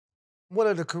What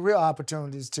are the career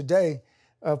opportunities today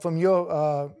from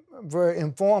your very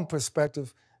informed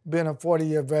perspective, being a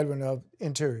 40-year veteran of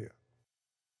Interior?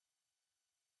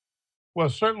 Well,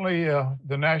 certainly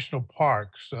the national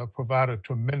parks provide a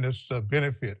tremendous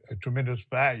benefit, a tremendous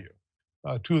value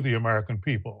to the American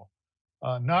people.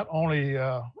 Not only,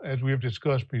 as we have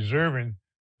discussed, preserving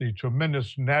the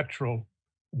tremendous natural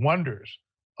wonders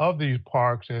of these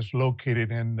parks as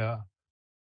located in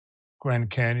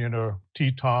Grand Canyon or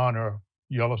Teton or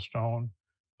Yellowstone,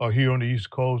 or here on the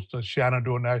East Coast, the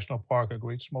Shenandoah National Park or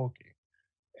Great Smoky.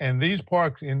 And these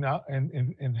parks, in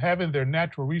having their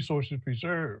natural resources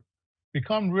preserved,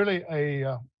 become really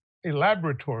a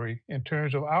laboratory in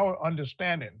terms of our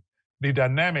understanding the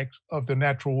dynamics of the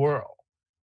natural world.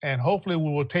 And hopefully,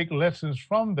 we will take lessons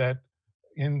from that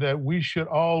in that we should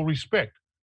all respect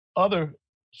other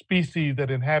species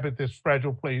that inhabit this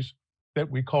fragile place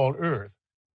that we call Earth.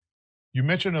 You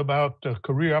mentioned about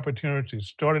career opportunities,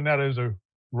 starting out as a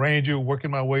ranger, working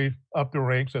my way up the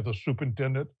ranks as a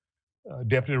superintendent,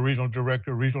 deputy regional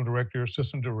director,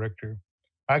 assistant director.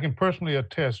 I can personally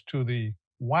attest to the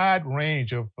wide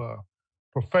range of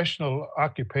professional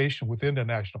occupation within the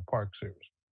National Park Service.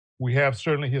 We have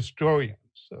certainly historians,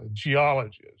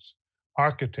 geologists,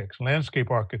 architects,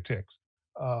 landscape architects,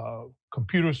 uh,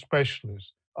 computer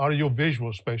specialists,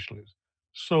 audiovisual specialists.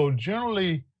 So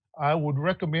generally, I would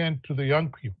recommend to the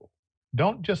young people,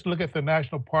 don't just look at the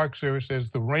National Park Service as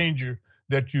the ranger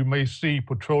that you may see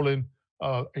patrolling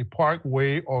a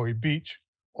parkway or a beach,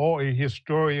 or a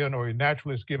historian or a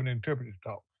naturalist giving an interpretive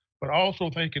talk, but also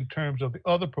think in terms of the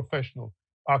other professional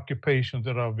occupations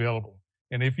that are available.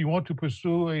 And if you want to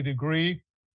pursue a degree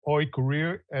or a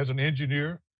career as an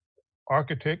engineer,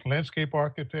 architect, landscape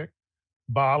architect,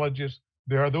 biologist,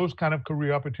 there are those kind of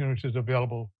career opportunities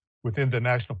available within the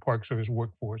National Park Service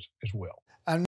workforce as well. I